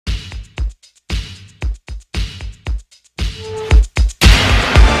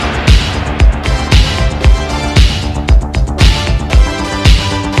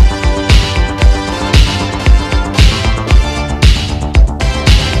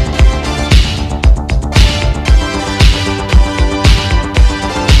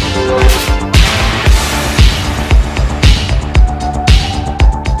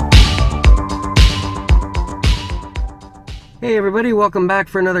everybody, welcome back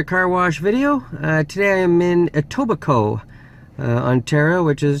for another car wash video. Today I am in Etobicoke, Ontario,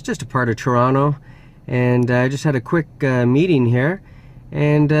 which is just a part of Toronto, and I just had a quick meeting here,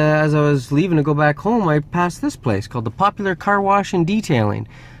 and as I was leaving to go back home, I passed this place called the Popular Car Wash and Detailing.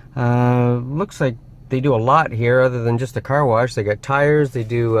 Looks like they do a lot here other than just the car wash. They got tires, they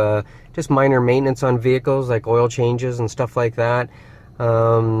do just minor maintenance on vehicles like oil changes and stuff like that.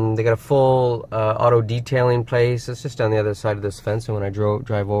 They got a full auto detailing place. It's just on the other side of this fence, and when I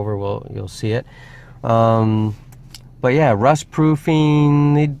drive over, you'll see it. But yeah, rust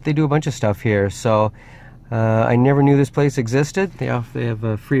proofing. They do a bunch of stuff here. So I never knew this place existed. They have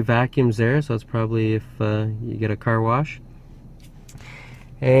free vacuums there, so it's probably if you get a car wash.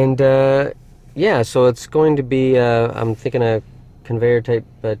 And yeah, so it's going to be I'm thinking a conveyor type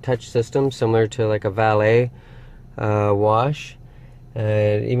touch system similar to like a Valet wash.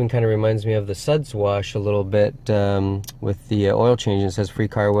 It even kind of reminds me of the Suds wash a little bit with the oil change. It says free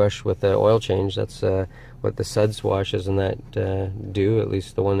car wash with the oil change. That's what the Suds washes and that do, at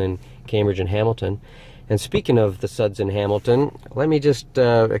least the one in Cambridge and Hamilton. And speaking of the Suds in Hamilton, let me just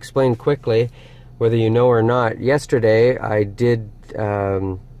explain quickly, whether you know or not. Yesterday I did,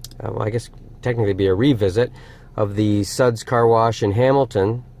 well, I guess technically be a revisit of the Suds car wash in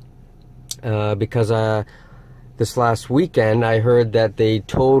Hamilton because this last weekend I heard that they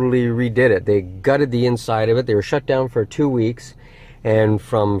totally redid it. They gutted the inside of it. They were shut down for 2 weeks, and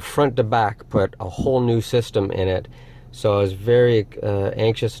from front to back put a whole new system in it. So I was very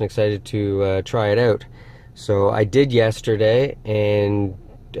anxious and excited to try it out. So I did yesterday and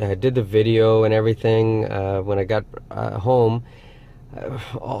did the video and everything. When I got home,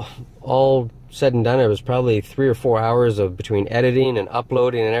 all said and done, it was probably 3 or 4 hours of between editing and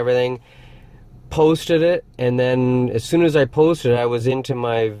uploading and everything. Posted it, and then as soon as I posted it, I was into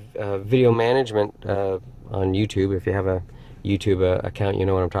my video management on YouTube. If you have a YouTube account, you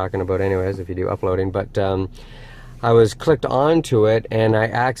know what I'm talking about anyways, if you do uploading. But I was clicked onto it, and I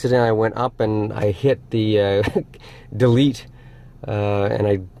accidentally went up and I hit the delete, and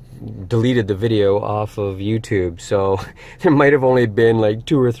I deleted the video off of YouTube. So there might have only been like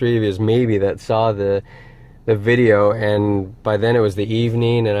 2 or 3 of you maybe that saw the video, and by then it was the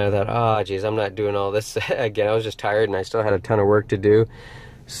evening, and I thought, oh geez, I'm not doing all this again. I was just tired and I still had a ton of work to do.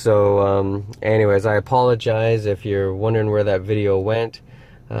 So anyways, I apologize if you're wondering where that video went.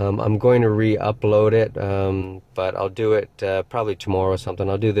 I'm going to re-upload it, but I'll do it probably tomorrow or something.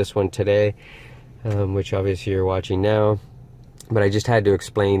 I'll do this one today, which obviously you're watching now, but I just had to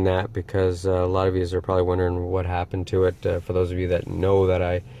explain that because a lot of you are probably wondering what happened to it. For those of you that know that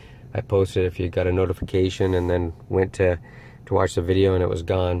I posted, if you got a notification and then went to watch the video and it was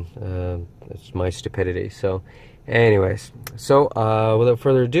gone, it's my stupidity. So anyways, so without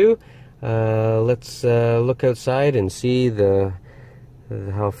further ado, let's look outside and see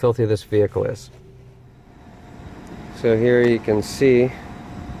how filthy this vehicle is. So here you can see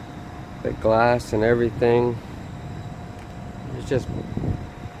the glass and everything. There's just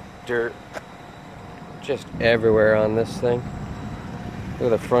dirt just everywhere on this thing.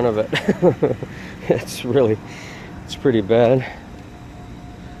 Look at the front of it. It's pretty bad.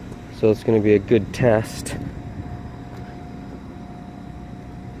 So it's going to be a good test.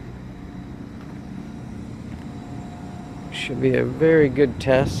 Should be a very good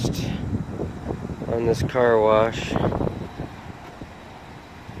test on this car wash.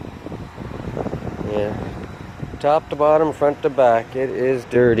 Yeah. Top to bottom, front to back, it is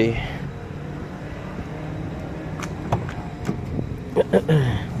dirty.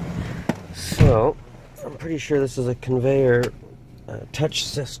 So, I'm pretty sure this is a conveyor touch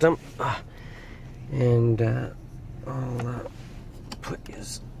system, and I'll put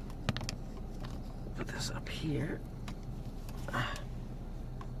this up here.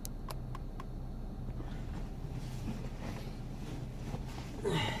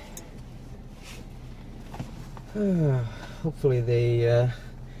 Hopefully they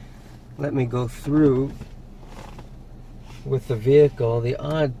let me go through with the vehicle. The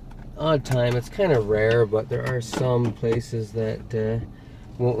odd time, it's kind of rare, but there are some places that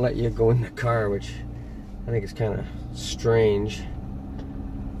won't let you go in the car, which I think is kind of strange,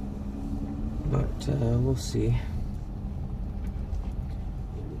 but we'll see.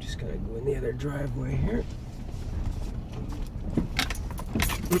 I'm just gonna go in the other driveway here.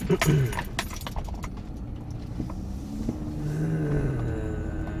 What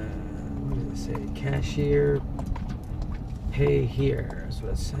does it say? Cashier pay here is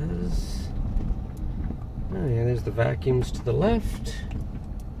what it says. Oh yeah, there's the vacuums to the left.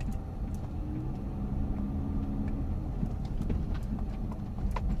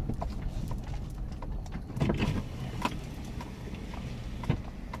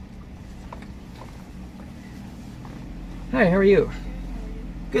 Hi, how are you?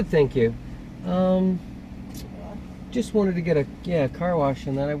 Good, thank you. Just wanted to get a car wash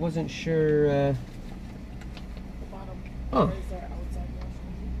on that. I wasn't sure. Oh.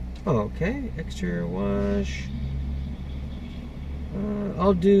 Oh, okay. Exterior wash.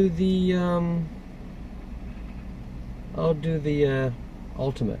 I'll do the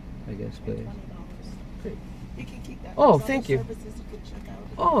ultimate, I guess, please. Great. You can keep that. Oh, thank you. Services you can check out.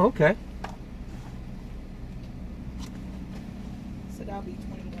 Oh, okay. So that'll be $20.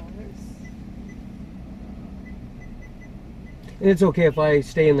 And it's okay if I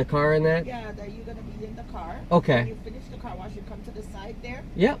stay in the car in that? Yeah, that you're gonna be in the car. Okay. When you finish the car wash, you come to the side there.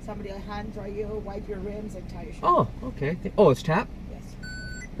 Yep. Somebody will hand dry you, wipe your rims, and tie your shoes. Oh, okay. Oh, it's tap? Yes.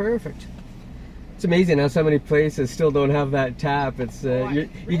 Perfect. It's amazing how so many places still don't have that tap. It's you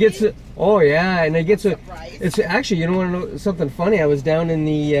get so, oh yeah, and it gets a. It's actually, you don't want to know something funny. I was down in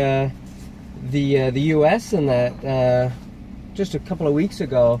the U.S. and that just a couple of weeks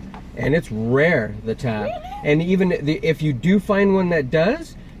ago, and it's rare, the tap. Really? And even if you do find one that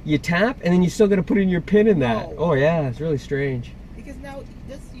does, you tap and then you still got to put in your pin in that. No. Oh yeah, it's really strange. Because now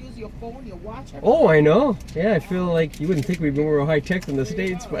just use your phone, your watch. Everything. Oh, I know. Yeah, I feel like you wouldn't think we'd be more high tech than the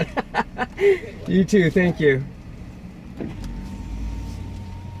States, but you too. Thank you.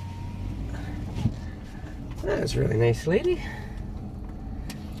 That's really nice, lady.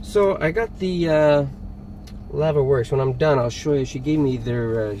 So I got the Lava Works. When I'm done, I'll show you. She gave me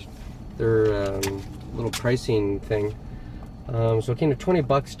their little pricing thing. So it came to 20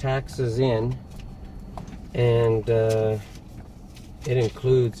 bucks taxes in, and it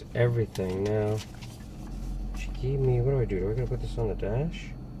includes everything. Now she gave me, what do? Do I gotta put this on the dash?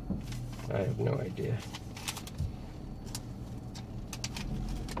 I have no idea.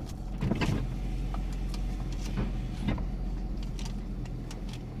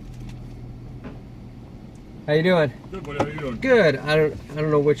 How you doing? Good, buddy. How you doing? Good. I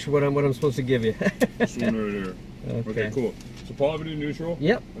don't know what I'm supposed to give you. This one right here. Okay, cool. So poverty neutral.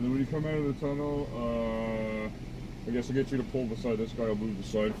 Yep. And then when you come out of the tunnel, I guess I'll get you to pull beside this guy. I'll move the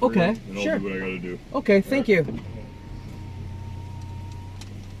side for Okay, you, and I'll sure. do what I gotta do. Okay, thank you.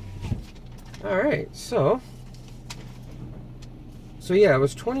 All right, so yeah, it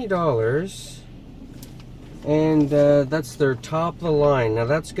was $20, and that's their top of the line. Now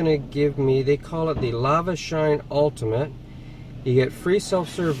that's gonna give me, they call it the Lava Shine Ultimate. You get free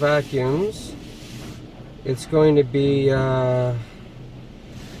self-serve vacuums. It's going to be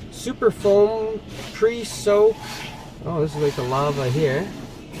super foam pre-soak. Oh, this is like the lava here.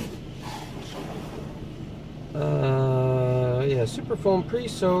 Yeah, super foam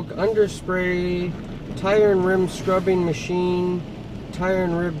pre-soak, underspray, tire and rim scrubbing machine, tire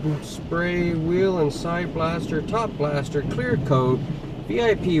and rim spray, wheel and side blaster, top blaster, clear coat,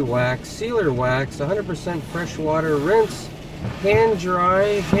 VIP wax, sealer wax, 100% fresh water, rinse, hand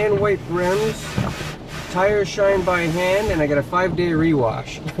dry, hand wipe rims, tires shine by hand, and I got a 5-day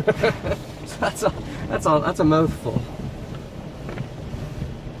rewash. So that's a mouthful.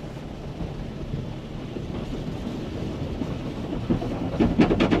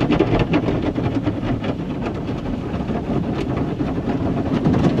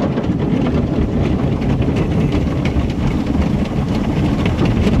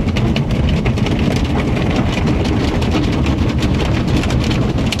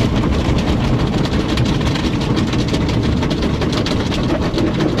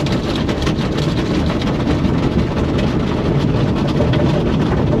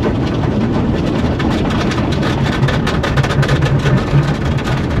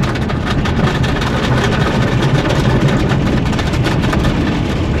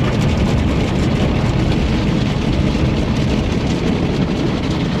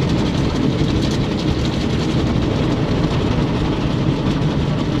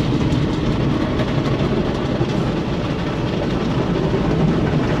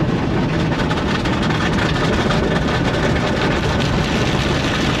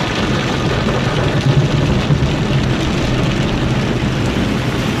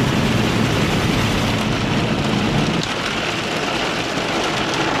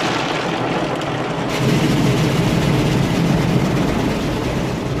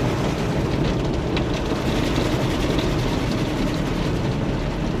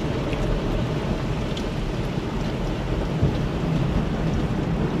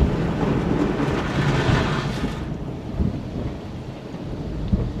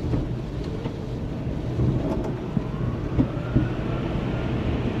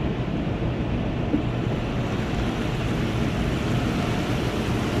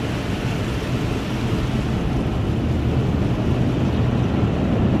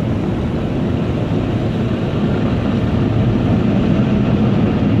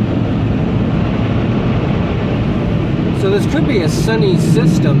 So this could be a Sonny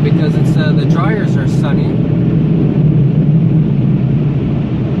system because it's the dryers are Sonny.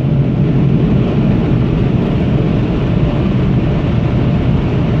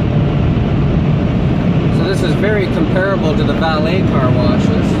 So this is very comparable to the Valet car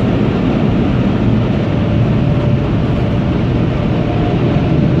washes.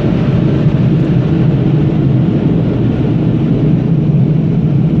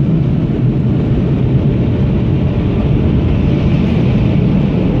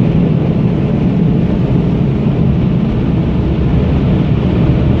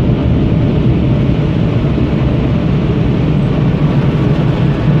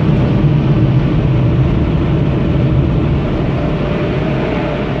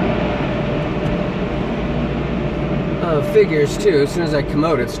 Figures too, as soon as I come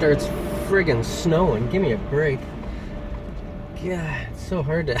out it starts friggin' snowing. Give me a break. Yeah, it's so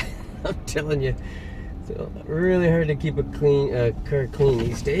hard to I'm telling you, it's really hard to keep a car clean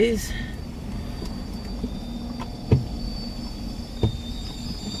these days.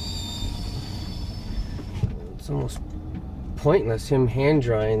 It's almost pointless him hand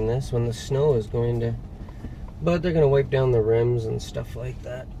drying this when the snow is going to, but they're gonna wipe down the rims and stuff like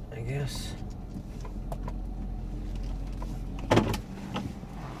that, I guess.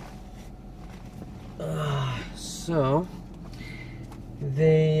 So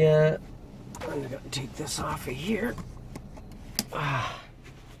they I'm gonna take this off of here.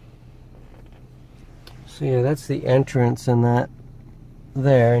 So yeah, that's the entrance and that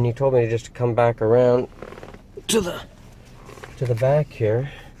there, and he told me just to come back around to the back here.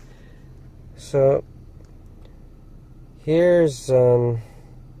 So here's the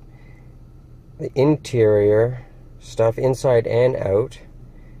interior stuff, inside and out,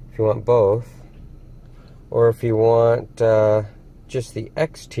 if you want both. Or if you want just the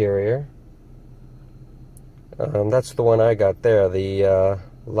exterior, that's the one I got there, the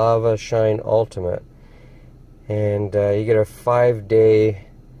Lava Shine Ultimate. And you get a 5-day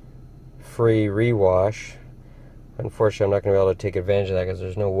free rewash. Unfortunately, I'm not going to be able to take advantage of that because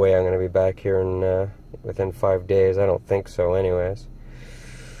there's no way I'm going to be back here in, within 5 days. I don't think so anyways.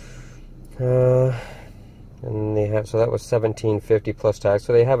 And they have, so that was $17.50 plus tax.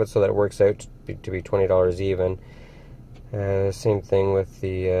 So they have it so that it works out to be $20 even. Same thing with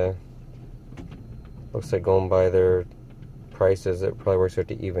the, looks like going by their prices, it probably works out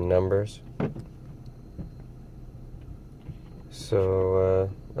to even numbers.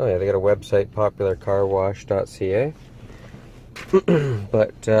 So, oh yeah, they got a website, popularcarwash.ca.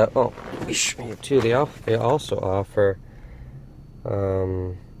 But, oh, too, they also offer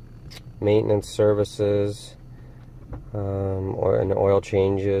maintenance services, and oil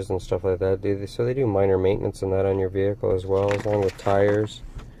changes and stuff like that. So they do minor maintenance and that on your vehicle as well, along with tires.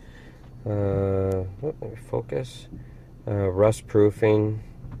 Let me focus. Rust proofing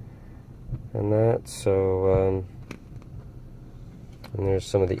and that. So and there's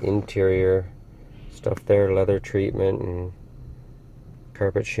some of the interior stuff there, leather treatment and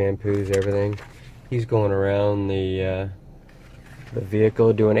carpet shampoos, everything. He's going around the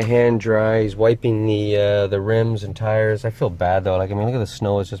vehicle doing a hand dry. He's wiping the rims and tires. I feel bad though. Like, I mean, look at the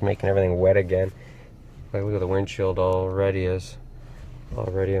snow, it's just making everything wet again. Like, look at the windshield already is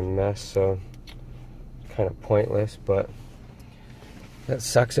already a mess, so it's kind of pointless, but that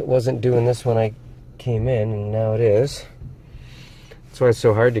sucks it wasn't doing this when I came in, and now it is. That's why it's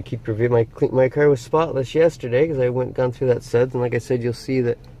so hard to keep reviewing. My car was spotless yesterday because I gone through that suds, and like I said, you'll see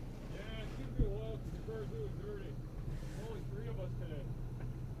that.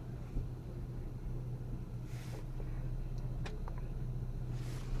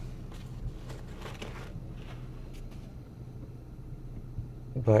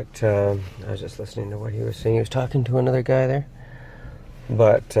 But I was just listening to what he was saying. He was talking to another guy there.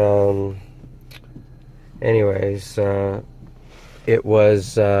 But anyways, it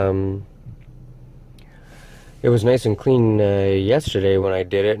was nice and clean yesterday when I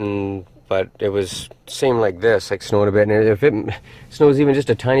did it, but it was same like this, like snowed a bit. And if it snows even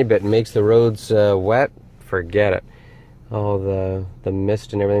just a tiny bit and makes the roads wet, forget it. All the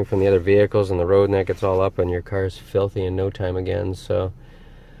mist and everything from the other vehicles and the road and that gets all up, and your car's filthy in no time again. So.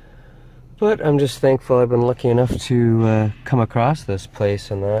 But I'm just thankful I've been lucky enough to come across this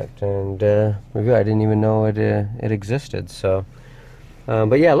place and that, and I didn't even know it existed. So,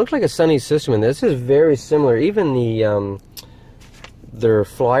 but yeah, it looked like a Sonny system, and this is very similar. Even their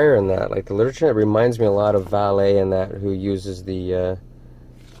flyer and that, like the literature, it reminds me a lot of Valet and that, who uses the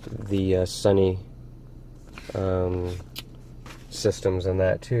Sonny systems and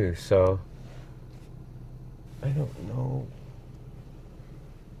that too. So I don't know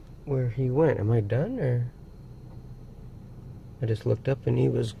where he went. Am I done or? I just looked up and he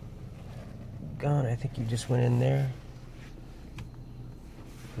was gone. I think he just went in there.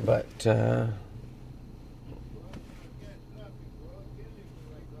 But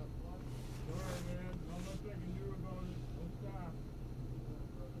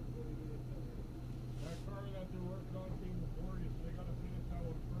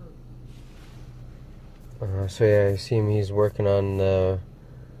so yeah, I see him. He's working on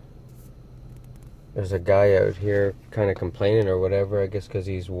there's a guy out here kind of complaining or whatever, I guess because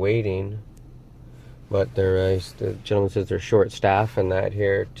he's waiting. But the gentleman says they're short staff and that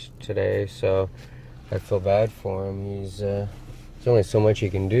here today, so I feel bad for him. There's only so much he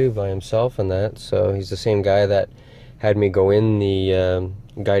can do by himself and that. So he's the same guy that had me go in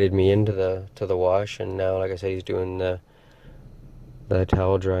guided me into the wash, and now, like I said, he's doing the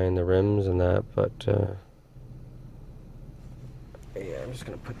towel drying the rims and that. But yeah, I'm just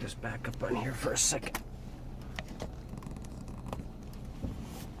gonna put this back up on here for a second.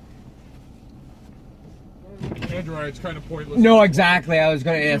 Hand dry, it's kind of pointless. No, exactly. I was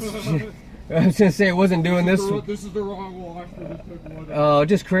gonna say it wasn't doing this. This is the wrong wash. Oh,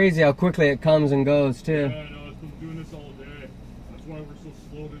 just crazy how quickly it comes and goes too. Yeah, no, it's been doing this all day. That's why we're so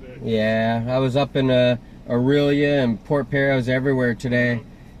slow today. Yeah, I was up in Aurelia and Port Perry. I was everywhere today,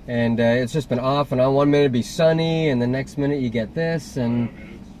 and it's just been off and on. 1 minute it'd be sunny, and the next minute you get this. And yeah,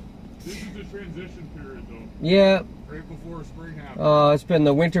 man, this is the transition period, though. Yeah. Right before spring happens. Oh, it's been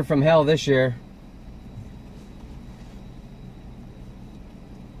the winter from hell this year.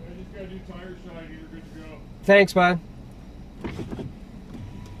 I just gotta do tire shine. You're good to go. Thanks, bud.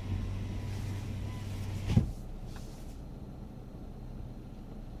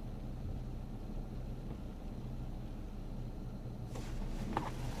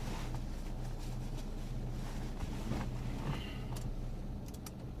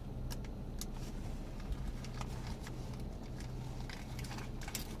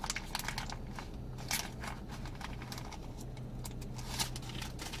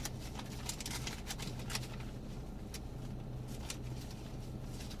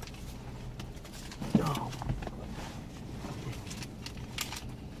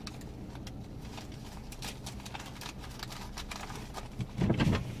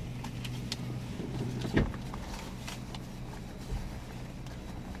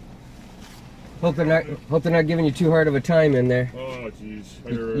 Hope they're not giving you too hard of a time in there. Oh,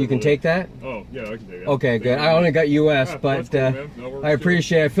 jeez. You can take that? Oh, yeah, I can take it. Okay, good. I only got US, Yeah, but cool, no, I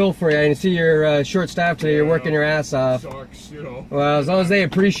appreciate it. I feel for you. I see you're short staffed today. You're working your ass off. Sucks, you know. Well, as long as they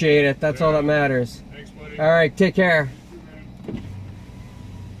appreciate it, that's all that matters. Thanks, buddy. All right, take care.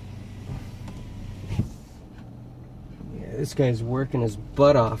 Yeah, this guy's working his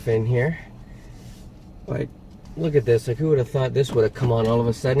butt off in here. Like, look at this. Like, who would have thought this would have come on all of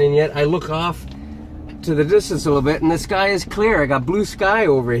a sudden? And yet I look off to the distance a little bit and the sky is clear. I got blue sky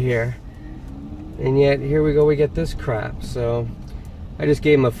over here. And yet here we go, we get this crap. So I just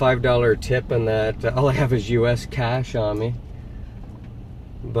gave him a $5 tip, and that all I have is US cash on me.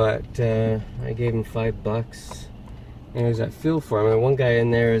 But I gave him $5. And there's that feel for him. And one guy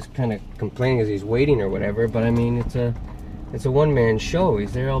in there is kind of complaining as he's waiting or whatever, but I mean, it's a one-man show.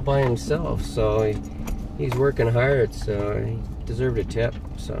 He's there all by himself, so he's working hard, so he deserved a tip.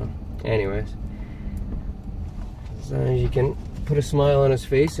 So anyways, so you can put a smile on his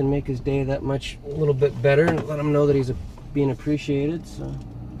face and make his day that much a little bit better, and let him know that he's being appreciated. So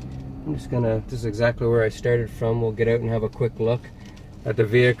I'm just gonna, this is exactly where I started from. We'll get out and have a quick look at the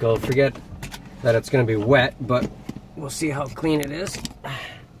vehicle. Forget that it's gonna be wet, but we'll see how clean it is.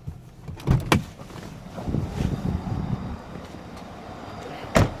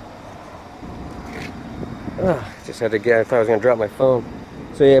 Just had to get, I thought I was gonna drop my phone.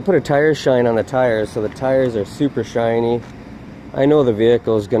 So yeah, I put a tire shine on the tires, so the tires are super shiny. I know the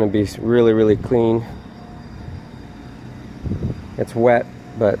vehicle is gonna be really, really clean. It's wet,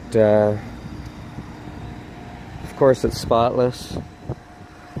 but of course it's spotless.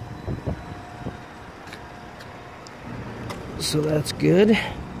 So that's good.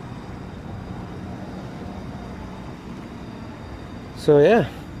 So yeah,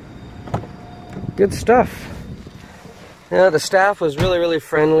 good stuff. Yeah, the staff was really, really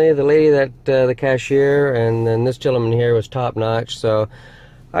friendly. The lady that, the cashier, and then this gentleman here was top notch. So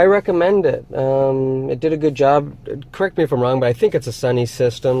I recommend it. It did a good job. Correct me if I'm wrong, but I think it's a Sonny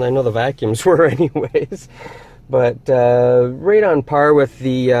system. I know the vacuums were anyways. But right on par with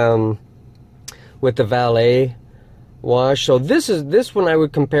the Valet wash. So this one I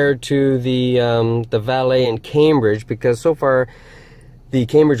would compare to the Valet in Cambridge, because so far the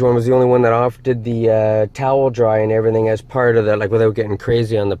Cambridge one was the only one that did the towel dry and everything as part of that, like without getting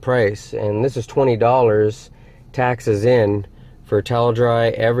crazy on the price. And this is $20, taxes in, for towel dry,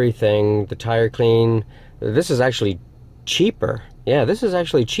 everything, the tire clean. This is actually cheaper. Yeah, this is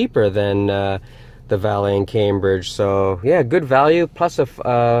actually cheaper than the Valet in Cambridge. So yeah, good value, plus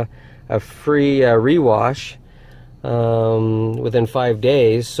a free rewash within 5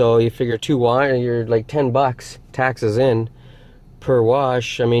 days. So you figure you're like $10 taxes in per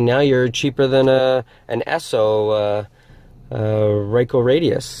wash. I mean, now you're cheaper than an Esso Ryco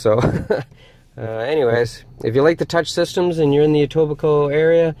Radius. So anyways, if you like the touch systems and you're in the Etobicoke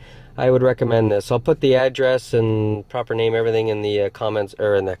area, I would recommend this. I'll put the address and proper name, everything in the comments,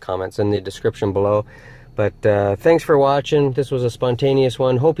 or in the description below. But thanks for watching. This was a spontaneous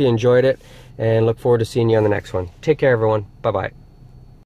one. Hope you enjoyed it, and look forward to seeing you on the next one. Take care, everyone. Bye-bye.